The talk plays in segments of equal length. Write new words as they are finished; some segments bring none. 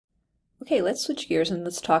Okay, let's switch gears and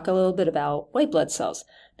let's talk a little bit about white blood cells.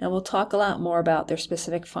 Now we'll talk a lot more about their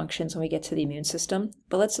specific functions when we get to the immune system,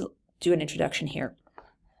 but let's do an introduction here.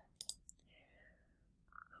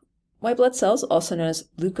 White blood cells, also known as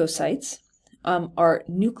leukocytes, are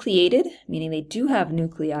nucleated, meaning they do have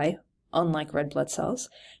nuclei, unlike red blood cells.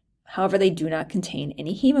 However, they do not contain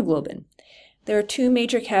any hemoglobin. There are two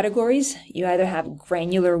major categories. You either have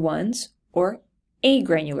granular ones or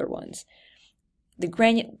agranular ones. The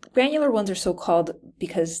granular ones are so called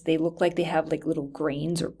because they look like they have like little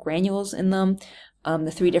grains or granules in them.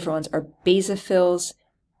 The three different ones are basophils,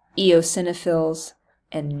 eosinophils,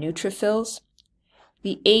 and neutrophils.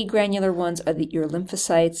 The agranular ones are your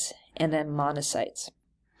lymphocytes and then monocytes.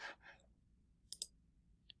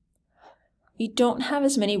 You don't have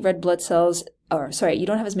as many red blood cells, you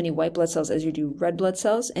don't have as many white blood cells as you do red blood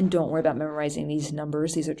cells, and don't worry about memorizing these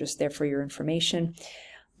numbers. These are just there for your information.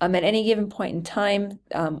 At any given point in time,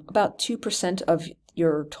 about 2% of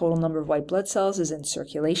your total number of white blood cells is in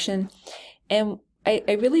circulation. And I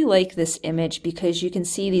really like this image because you can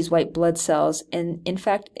see these white blood cells, and in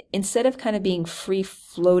fact, instead of kind of being free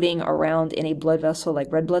floating around in a blood vessel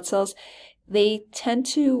like red blood cells, they tend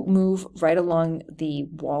to move right along the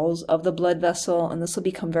walls of the blood vessel, and this will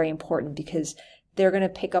become very important because they're going to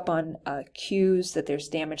pick up on cues that there's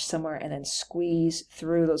damage somewhere and then squeeze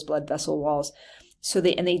through those blood vessel walls. So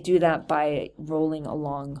they do that by rolling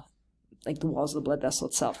along like the walls of the blood vessel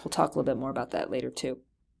itself. We'll talk a little bit more about that later too.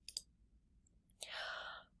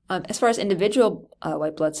 As far as individual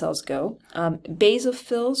white blood cells go,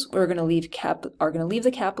 basophils are going to leave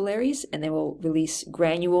the capillaries, and they will release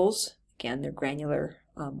granules. Again, they're granular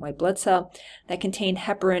white blood cell that contain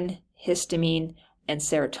heparin, histamine, and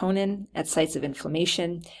serotonin at sites of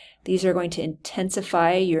inflammation. These are going to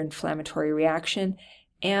intensify your inflammatory reaction,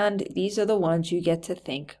 and these are the ones you get to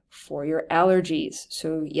thank for your allergies.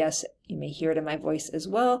 So yes, you may hear it in my voice as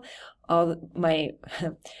well. My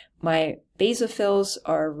basophils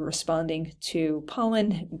are responding to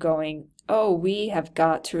pollen, going, oh, we have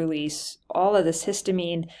got to release all of this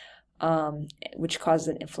histamine, which causes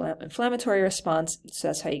an inflammatory response. So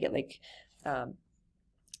that's how you get like,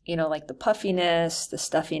 like the puffiness, the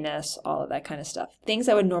stuffiness, all of that kind of stuff. Things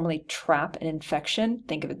that would normally trap an infection,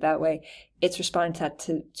 think of it that way, it's responding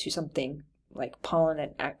to something like pollen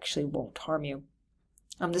that actually won't harm you.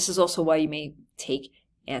 This is also why you may take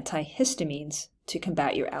antihistamines to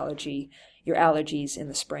combat your allergies in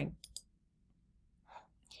the spring.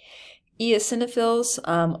 Eosinophils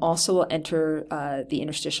also will enter the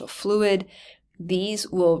interstitial fluid. These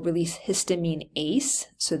will release histamine ACE,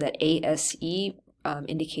 so that ASE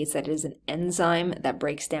indicates that it is an enzyme that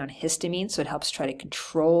breaks down histamine, so it helps try to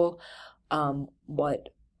control what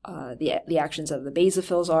the actions of the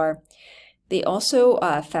basophils are. They also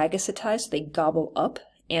phagocytize, so they gobble up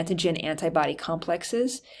antigen-antibody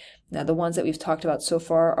complexes. Now, the ones that we've talked about so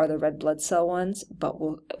far are the red blood cell ones, but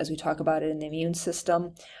as we talk about it in the immune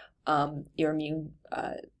system, your immune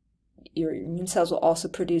cells will also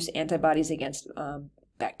produce antibodies against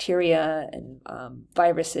bacteria and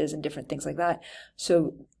viruses and different things like that.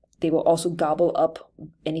 So they will also gobble up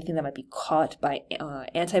anything that might be caught by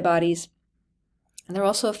antibodies. And they're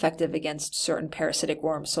also effective against certain parasitic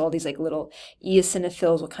worms. So all these like little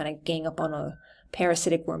eosinophils will kind of gang up on a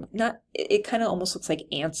parasitic worm. It kind of almost looks like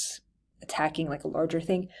ants attacking like a larger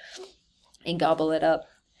thing and gobble it up.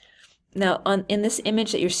 Now, in this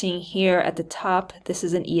image that you're seeing here at the top, this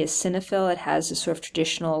is an eosinophil. It has this sort of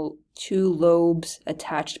traditional two lobes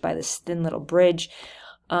attached by this thin little bridge.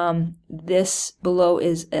 This below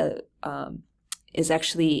is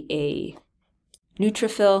actually a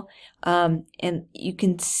neutrophil, and you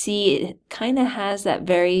can see it kind of has that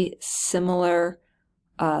very similar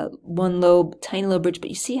one lobe, tiny little bridge, but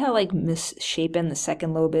you see how like misshapen the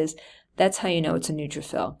second lobe is? That's how you know it's a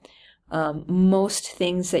neutrophil. Most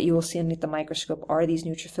things that you will see underneath the microscope are these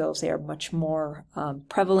neutrophils. They are much more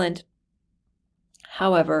prevalent.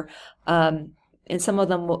 However, and some of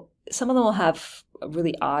them will have a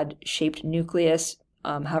really odd shaped nucleus.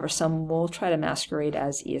 However, some will try to masquerade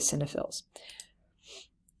as eosinophils.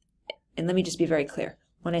 And let me just be very clear.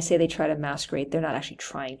 When I say they try to masquerade, they're not actually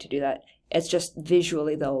trying to do that. It's just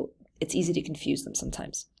visually, it's easy to confuse them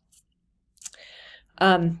sometimes.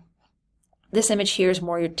 This image here is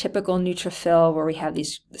more your typical neutrophil, where we have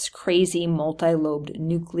this crazy multi-lobed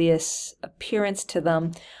nucleus appearance to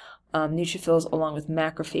them. Neutrophils, along with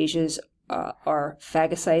macrophages, are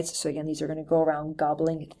phagocytes. So again, these are going to go around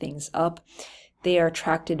gobbling things up. They are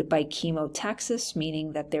attracted by chemotaxis,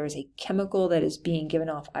 meaning that there is a chemical that is being given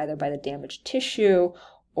off either by the damaged tissue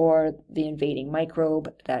or the invading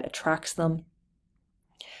microbe that attracts them.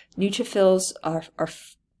 Neutrophils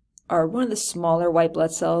are one of the smaller white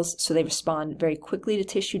blood cells, so they respond very quickly to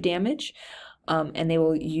tissue damage, and they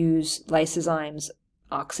will use lysozymes,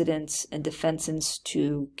 oxidants, and defensins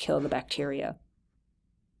to kill the bacteria.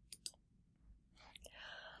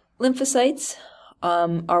 Lymphocytes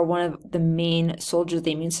are one of the main soldiers of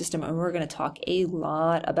the immune system, and we're going to talk a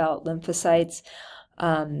lot about lymphocytes.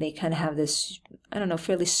 They kind of have this, I don't know,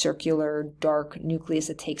 fairly circular, dark nucleus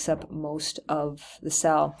that takes up most of the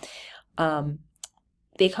cell.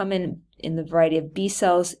 They come in the variety of B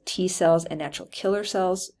cells, T cells, and natural killer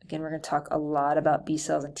cells. Again, we're going to talk a lot about B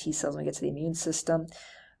cells and T cells when we get to the immune system.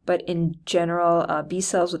 But in general, B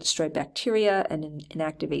cells will destroy bacteria and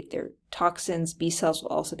inactivate their toxins. B cells will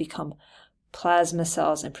also become plasma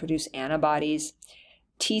cells and produce antibodies.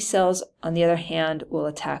 T cells, on the other hand, will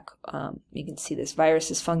attack, you can see this,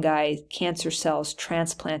 viruses, fungi, cancer cells,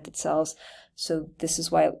 transplanted cells. So this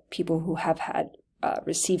is why people who have had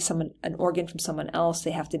receive an organ from someone else,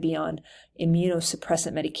 they have to be on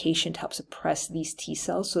immunosuppressant medication to help suppress these T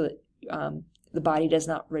cells so that the body does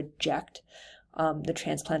not reject the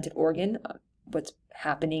transplanted organ. What's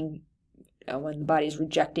happening when the body is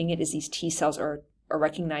rejecting it is these T cells are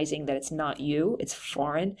recognizing that it's not you, it's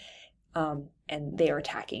foreign, and they are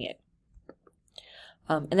attacking it.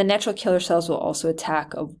 And the natural killer cells will also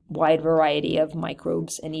attack a wide variety of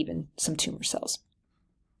microbes and even some tumor cells.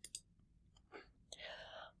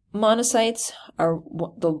 Monocytes are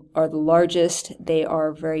the largest. They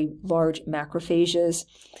are very large macrophages.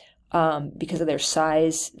 Because of their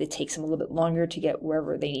size, it takes them a little bit longer to get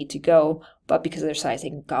wherever they need to go, but because of their size, they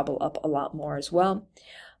can gobble up a lot more as well.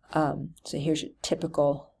 So here's your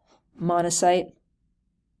typical monocyte.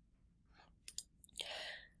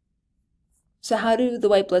 So how do the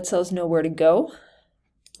white blood cells know where to go?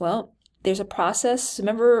 Well, there's a process.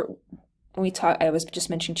 Remember when we talked, I was just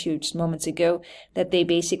mentioning to you just moments ago that they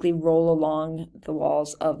basically roll along the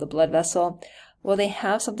walls of the blood vessel. Well, they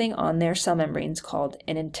have something on their cell membranes called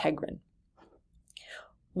an integrin.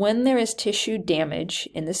 When there is tissue damage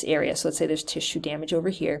in this area, so let's say there's tissue damage over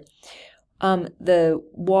here, the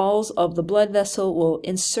walls of the blood vessel will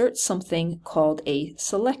insert something called a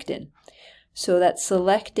selectin. So that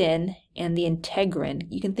selectin and the integrin,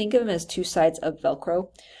 you can think of them as two sides of Velcro.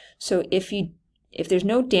 So if there's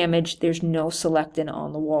no damage, there's no selectin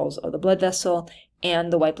on the walls of the blood vessel,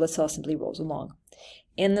 and the white blood cell simply rolls along.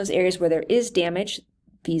 In those areas where there is damage,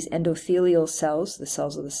 these endothelial cells, the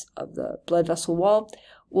cells of the blood vessel wall,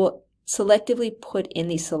 will selectively put in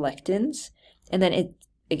these selectins, and then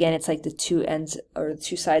it's like the two ends or the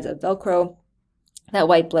two sides of Velcro. That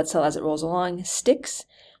white blood cell, as it rolls along, sticks,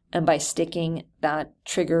 and by sticking, that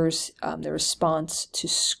triggers the response to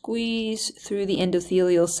squeeze through the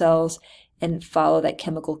endothelial cells and follow that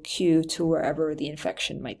chemical cue to wherever the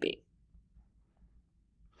infection might be.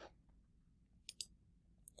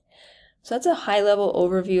 So that's a high-level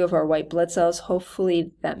overview of our white blood cells.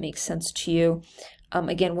 Hopefully that makes sense to you.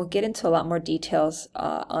 Again, we'll get into a lot more details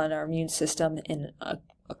on our immune system in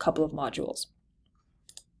a couple of modules.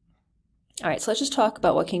 All right, so let's just talk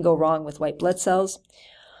about what can go wrong with white blood cells.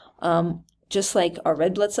 Just like our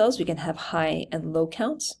red blood cells, we can have high and low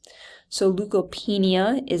counts. So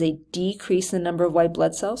leukopenia is a decrease in the number of white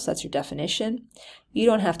blood cells. That's your definition. You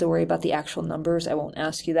don't have to worry about the actual numbers. I won't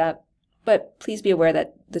ask you that. But please be aware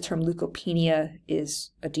that the term leukopenia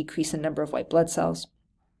is a decrease in number of white blood cells.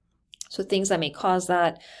 So things that may cause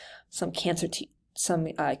that, some cancer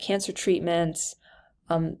treatments,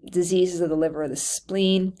 diseases of the liver or the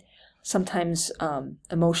spleen. Sometimes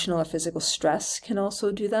emotional or physical stress can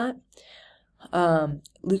also do that.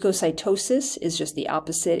 Leukocytosis is just the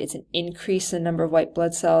opposite. It's an increase in the number of white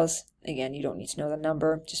blood cells. Again, you don't need to know the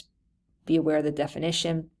number. Just be aware of the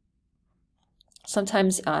definition.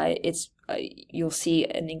 Sometimes you'll see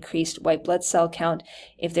an increased white blood cell count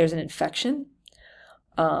if there's an infection.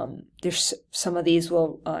 There's some of these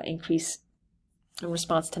will increase in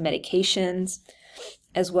response to medications,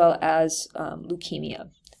 as well as leukemia,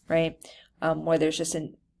 right? Where there's just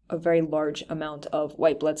a very large amount of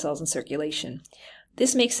white blood cells in circulation.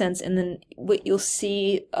 This makes sense, and then what you'll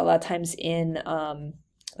see a lot of times in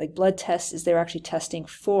like blood tests is they're actually testing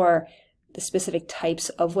for the specific types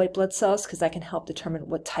of white blood cells, because that can help determine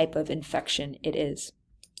what type of infection it is.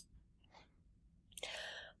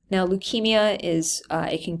 Now, leukemia is,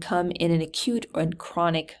 it can come in an acute and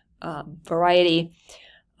chronic variety.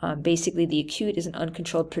 Basically, the acute is an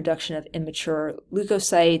uncontrolled production of immature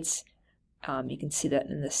leukocytes. You can see that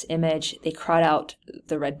in this image. They crowd out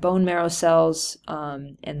the red bone marrow cells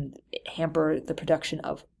and hamper the production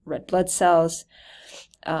of red blood cells.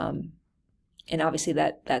 And obviously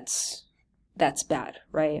that's bad,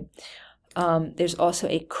 right? There's also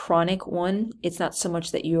a chronic one. It's not so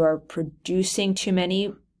much that you are producing too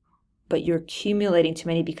many, but you're accumulating too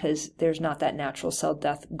many because there's not that natural cell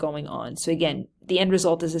death going on. So again, the end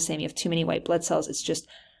result is the same. You have too many white blood cells. It's just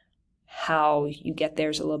how you get there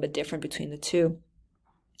is a little bit different between the two.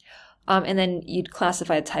 And then you'd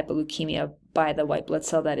classify a type of leukemia by the white blood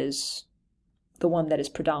cell that is the one that is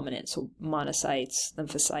predominant, so monocytes,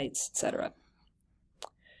 lymphocytes, etc.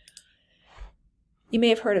 You may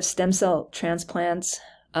have heard of stem cell transplants.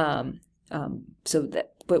 But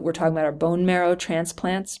we're talking about our bone marrow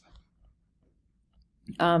transplants.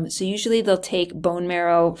 So usually they'll take bone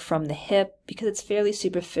marrow from the hip because it's fairly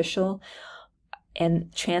superficial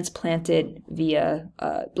and transplant it via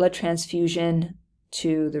blood transfusion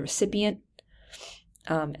to the recipient,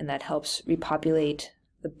 and that helps repopulate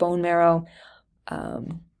the bone marrow.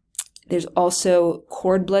 There's also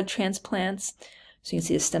cord blood transplants. So you can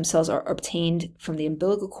see the stem cells are obtained from the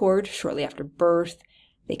umbilical cord shortly after birth.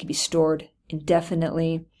 They can be stored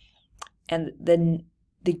indefinitely. And then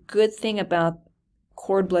the good thing about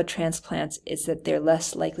cord blood transplants is that they're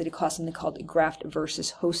less likely to cause something called graft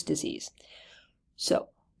versus host disease. So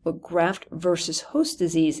what graft versus host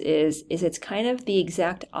disease is it's kind of the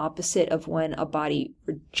exact opposite of when a body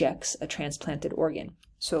rejects a transplanted organ.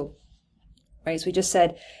 So, right, so we just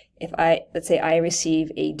said, let's say I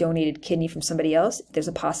receive a donated kidney from somebody else, there's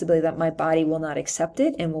a possibility that my body will not accept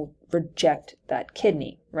it and will reject that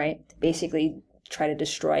kidney, right? Basically try to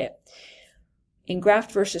destroy it. In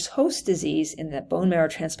graft versus host disease, in that bone marrow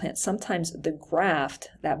transplant, sometimes the graft,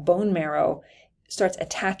 that bone marrow, starts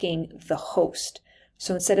attacking the host.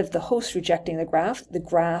 So instead of the host rejecting the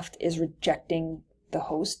graft is rejecting the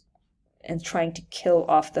host and trying to kill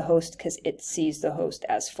off the host because it sees the host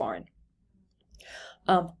as foreign.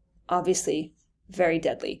 Obviously, very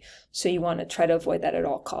deadly. So you want to try to avoid that at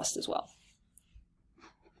all costs as well.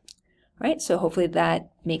 All right, so hopefully that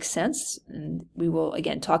makes sense. And we will,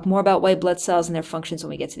 again, talk more about white blood cells and their functions when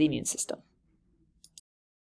we get to the immune system.